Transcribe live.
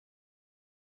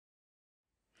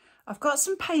I've got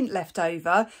some paint left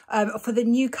over for the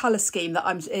new colour scheme that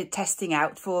I'm testing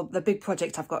out for the big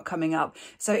project I've got coming up.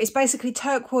 So it's basically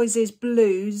turquoises,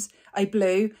 blues, a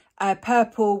blue,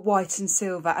 purple, white and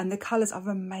silver, and the colours are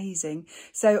amazing.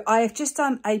 So I have just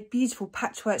done a beautiful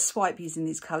patchwork swipe using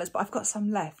these colours, but I've got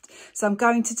some left. So I'm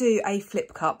going to do a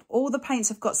flip cup. All the paints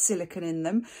have got silicone in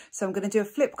them. So I'm going to do a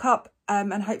flip cup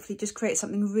and hopefully just create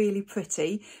something really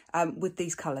pretty with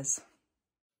these colours.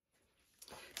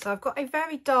 So I've got a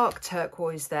very dark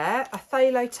turquoise there, a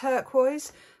phthalo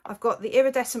turquoise. I've got the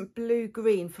iridescent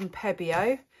blue-green from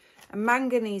Pebeo, a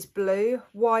manganese blue,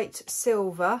 white,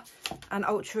 silver and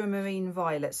ultramarine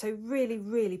violet. So really,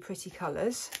 really pretty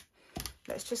colours.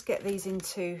 Let's just get these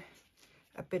into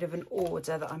a bit of an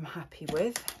order that I'm happy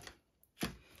with.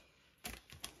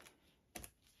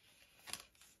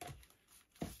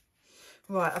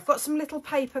 Right, I've got some little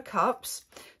paper cups,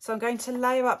 so I'm going to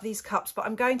layer up these cups, but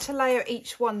I'm going to layer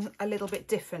each one a little bit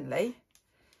differently.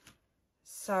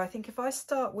 So I think if I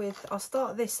start with, I'll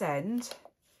start this end.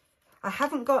 I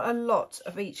haven't got a lot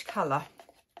of each colour,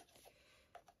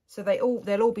 so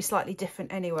they'll all be slightly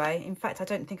different anyway. In fact, I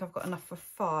don't think I've got enough for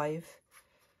 5.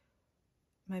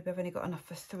 Maybe I've only got enough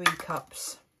for 3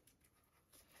 cups.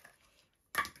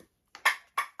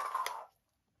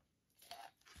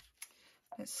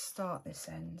 Let's start this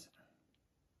end.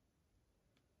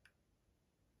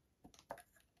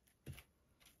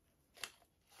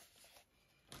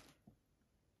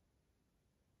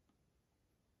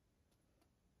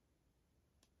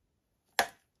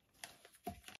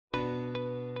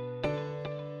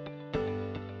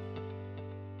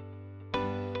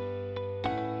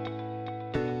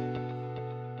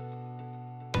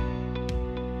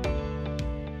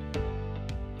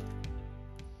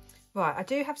 Right, I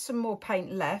do have some more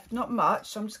paint left, not much,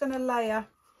 so I'm just going to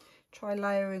try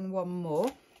layering one more.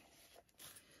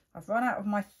 I've run out of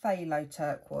my phthalo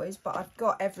turquoise, but I've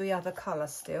got every other colour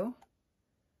still.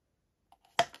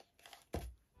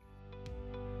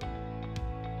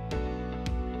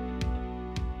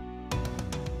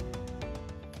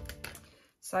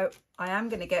 So I am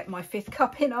going to get my 5th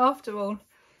cup in after all.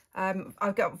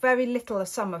 I've got very little of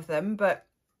some of them, but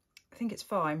I think it's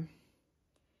fine.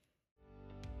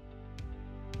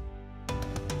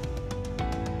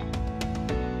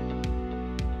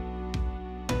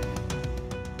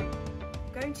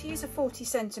 To use a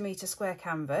 40cm square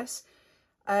canvas.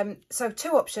 So 2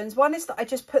 options. One is that I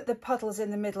just put the puddles in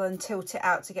the middle and tilt it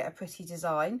out to get a pretty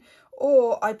design,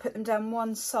 or I put them down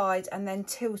one side and then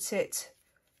tilt it.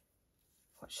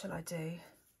 What shall I do?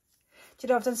 Do you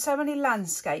know, I've done so many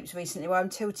landscapes recently where I'm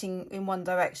tilting in one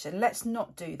direction. Let's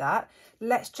not do that.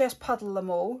 Let's just puddle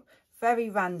them all very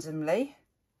randomly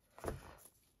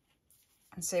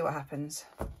and see what happens.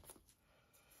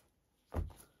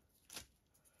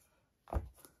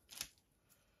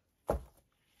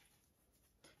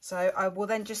 So I will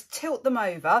then just tilt them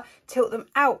over, tilt them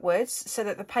outwards so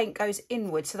that the paint goes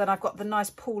inwards. So then I've got the nice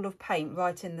pool of paint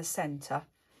right in the centre.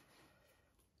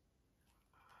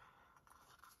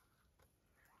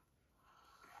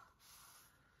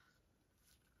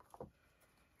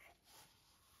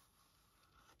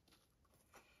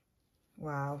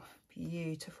 Wow,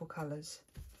 beautiful colours.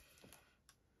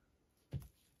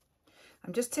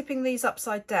 I'm just tipping these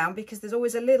upside down because there's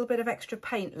always a little bit of extra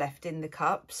paint left in the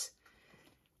cups.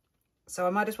 So I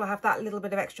might as well have that little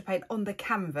bit of extra paint on the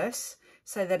canvas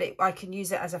so that I can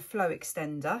use it as a flow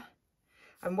extender.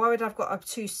 I'm worried I've got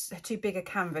too big a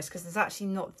canvas because there's actually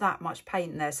not that much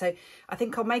paint there. So I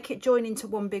think I'll make it join into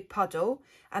one big puddle,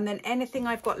 and then anything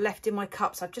I've got left in my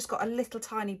cups, I've just got a little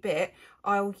tiny bit,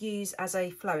 I'll use as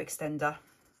a flow extender.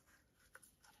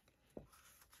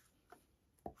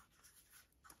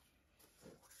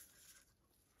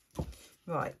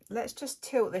 Right, let's just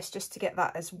tilt this just to get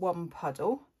that as one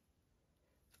puddle.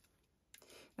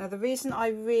 Now, the reason I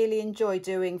really enjoy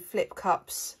doing flip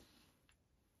cups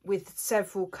with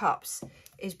several cups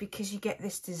is because you get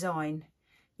this design.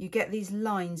 You get these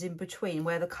lines in between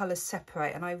where the colours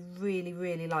separate, and I really,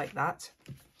 really like that.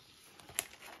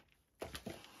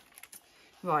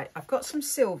 Right, I've got some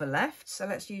silver left, so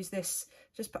let's use this.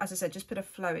 Just, as I said, just put a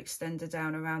flow extender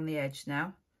down around the edge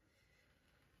now.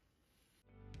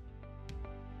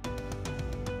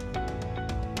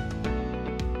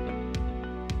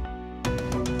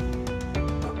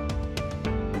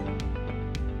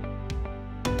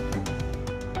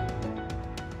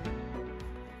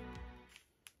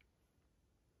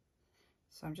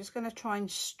 So I'm just going to try and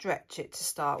stretch it to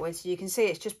start with. So you can see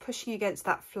it's just pushing against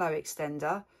that flow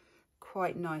extender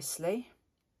quite nicely.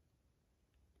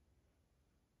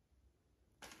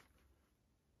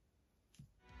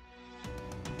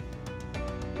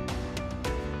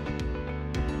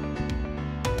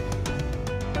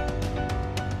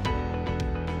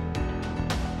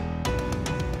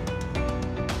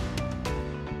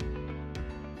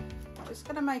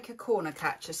 make a corner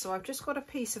catcher, so I've just got a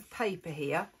piece of paper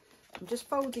here. I'm just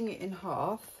folding it in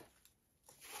half.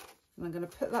 And I'm going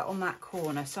to put that on that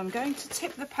corner. So I'm going to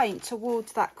tip the paint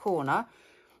towards that corner,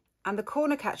 and the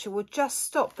corner catcher will just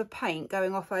stop the paint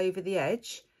going off over the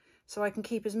edge, so I can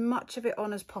keep as much of it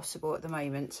on as possible at the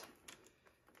moment.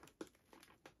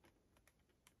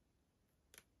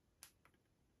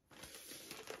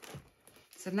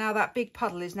 So now that big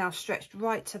puddle is now stretched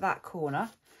right to that corner.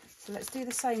 So let's do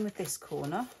the same with this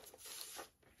corner.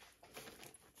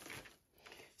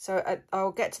 So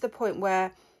I'll get to the point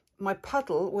where my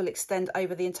puddle will extend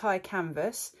over the entire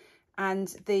canvas, and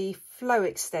the flow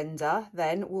extender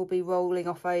then will be rolling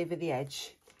off over the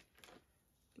edge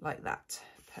like that.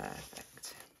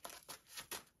 Perfect.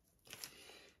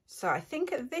 So I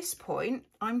think at this point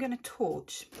I'm going to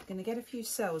torch. I'm going to get a few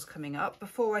cells coming up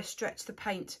before I stretch the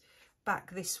paint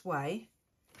back this way.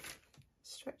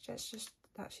 Let's just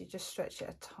actually just stretch it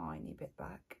a tiny bit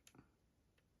back.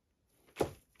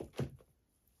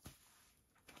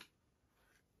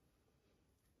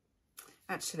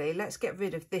 Actually, let's get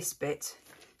rid of this bit.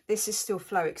 This is still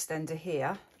flow extender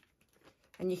here,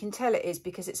 and you can tell it is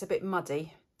because it's a bit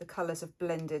muddy. The colours have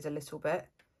blended a little bit.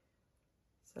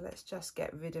 So let's just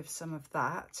get rid of some of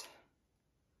that.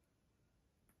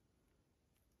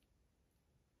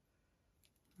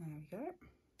 There we go.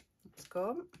 It's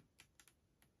gone.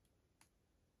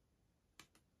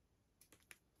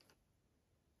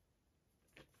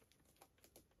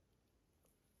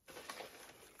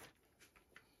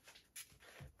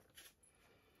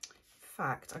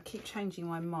 Fact, I keep changing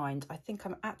my mind. I think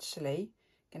I'm actually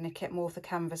going to get more of the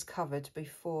canvas covered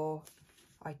before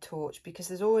I torch, because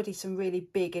there's already some really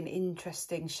big and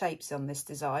interesting shapes on this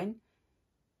design,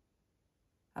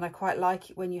 and I quite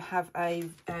like it when you have a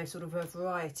sort of a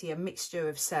variety, a mixture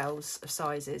of cells of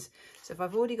sizes. So if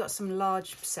I've already got some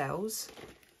large cells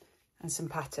and some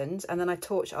patterns, and then I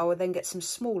torch, I will then get some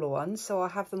smaller ones, so I'll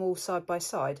have them all side by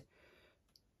side.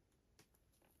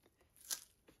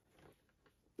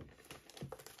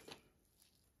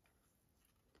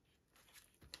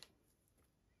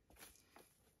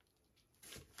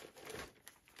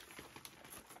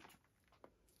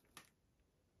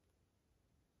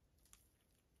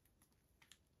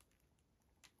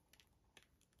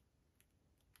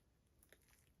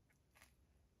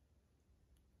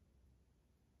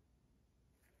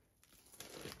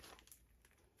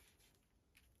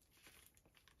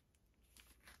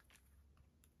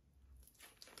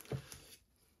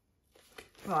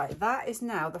 Right, that is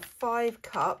now the 5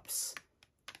 cups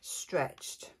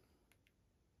stretched.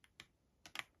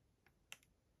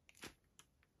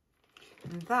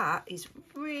 And that is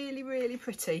really, really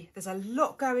pretty. There's a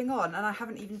lot going on, and I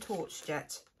haven't even torched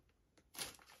yet.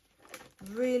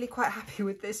 Really quite happy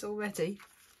with this already.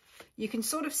 You can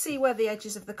sort of see where the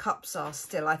edges of the cups are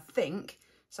still, I think.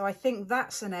 So I think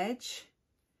that's an edge.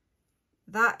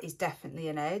 That is definitely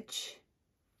an edge.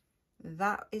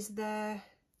 That is there.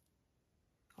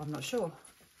 I'm not sure.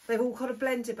 They've all kind of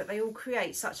blended, but they all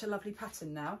create such a lovely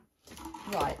pattern now.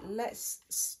 Right,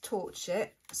 let's torch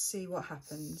it, see what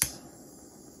happens.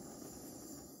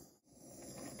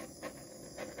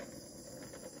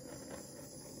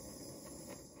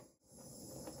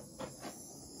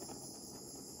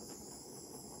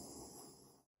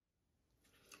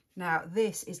 Now,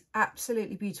 this is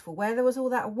absolutely beautiful. Where there was all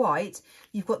that white,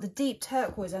 you've got the deep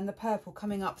turquoise and the purple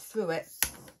coming up through it.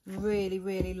 Really,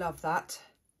 really love that.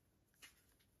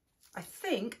 I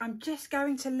think I'm just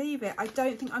going to leave it. I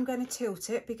don't think I'm going to tilt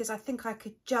it, because I think I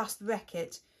could just wreck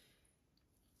it.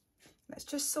 Let's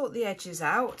just sort the edges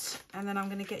out, and then I'm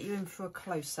going to get you in for a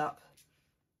close-up.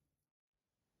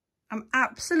 I'm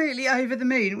absolutely over the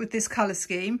moon with this colour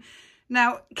scheme.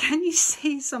 Now, can you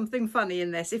see something funny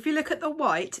in this? If you look at the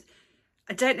white,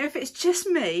 I don't know if it's just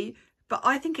me, but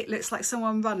I think it looks like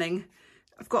someone running.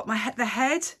 I've got the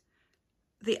head,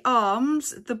 the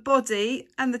arms, the body,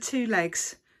 and the 2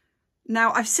 legs.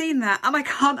 Now, I've seen that and I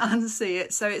can't unsee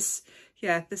it. So it's,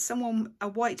 yeah, there's someone, a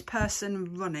white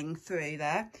person running through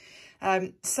there.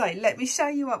 So let me show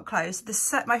you up close.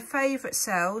 My favourite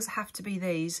cells have to be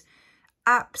these.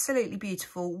 Absolutely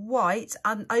beautiful, white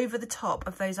and over the top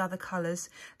of those other colours.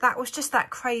 That was just that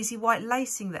crazy white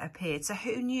lacing that appeared. So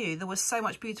who knew there was so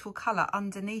much beautiful colour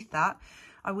underneath that?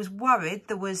 I was worried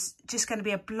there was just going to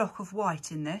be a block of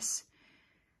white in this.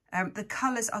 The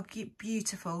colours are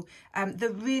beautiful.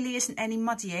 There really isn't any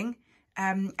muddying.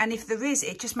 And if there is,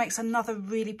 it just makes another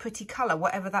really pretty colour,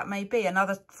 whatever that may be.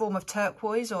 Another form of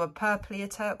turquoise or a purplier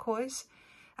turquoise.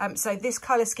 So this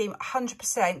colour scheme,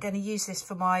 100% going to use this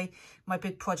for my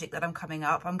big project that I'm coming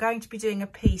up. I'm going to be doing a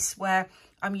piece where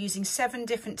I'm using 7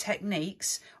 different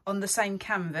techniques on the same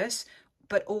canvas,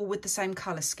 but all with the same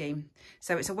colour scheme.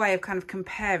 So it's a way of kind of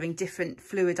comparing different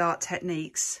fluid art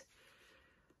techniques.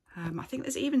 I think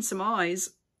there's even some eyes.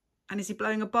 And is he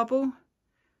blowing a bubble?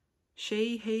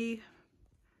 She, he,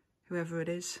 whoever it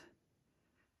is.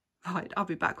 Right, I'll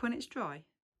be back when it's dry.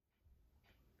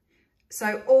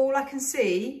 So all I can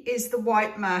see is the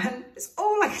white man. It's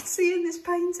all I can see in this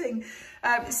painting.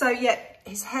 So yeah,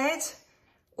 his head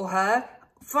or her,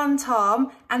 front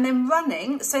arm, and then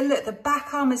running. So look, the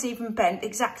back arm is even bent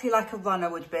exactly like a runner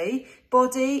would be.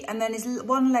 Body, and then his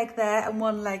one leg there and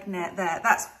one leg there.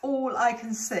 That's all I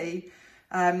can see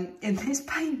in this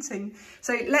painting.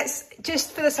 So let's,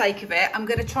 just for the sake of it, I'm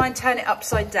going to try and turn it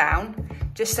upside down,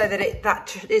 just so that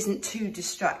that isn't too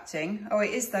distracting. Oh,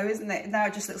 it is though, isn't it? Now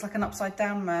it just looks like an upside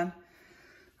down man.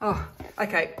 Oh,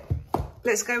 okay.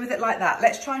 Let's go with it like that.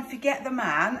 Let's try and forget the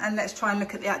man and let's try and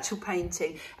look at the actual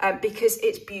painting because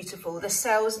it's beautiful. The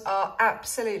cells are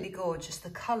absolutely gorgeous. The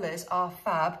colours are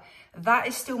fab. That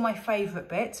is still my favourite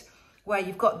bit, where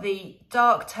you've got the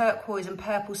dark turquoise and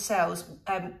purple cells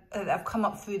that have come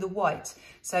up through the white.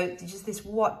 So just this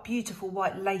white, beautiful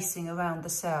white lacing around the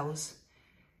cells.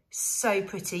 So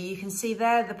pretty. You can see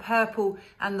there the purple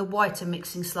and the white are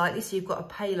mixing slightly. So you've got a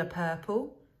paler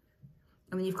purple.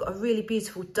 And then you've got a really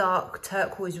beautiful dark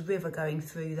turquoise river going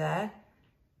through there.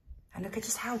 And look at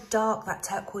just how dark that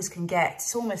turquoise can get.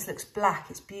 It almost looks black.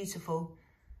 It's beautiful.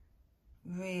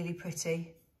 Really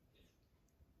pretty.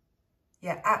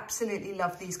 Yeah, absolutely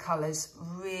love these colours.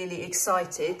 Really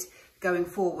excited going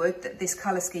forward that this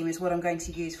colour scheme is what I'm going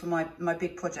to use for my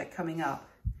big project coming up.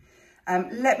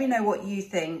 Let me know what you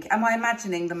think. Am I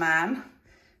imagining the man?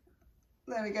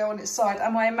 There we go on its side.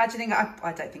 Am I imagining?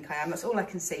 I don't think I am. That's all I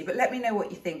can see. But let me know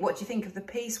what you think. What do you think of the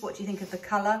piece? What do you think of the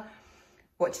colour?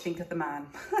 What do you think of the man?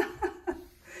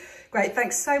 Great.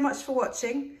 Thanks so much for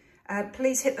watching.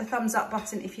 Please hit the thumbs up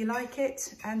button if you like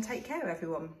it. And take care,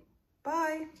 everyone.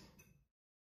 Bye.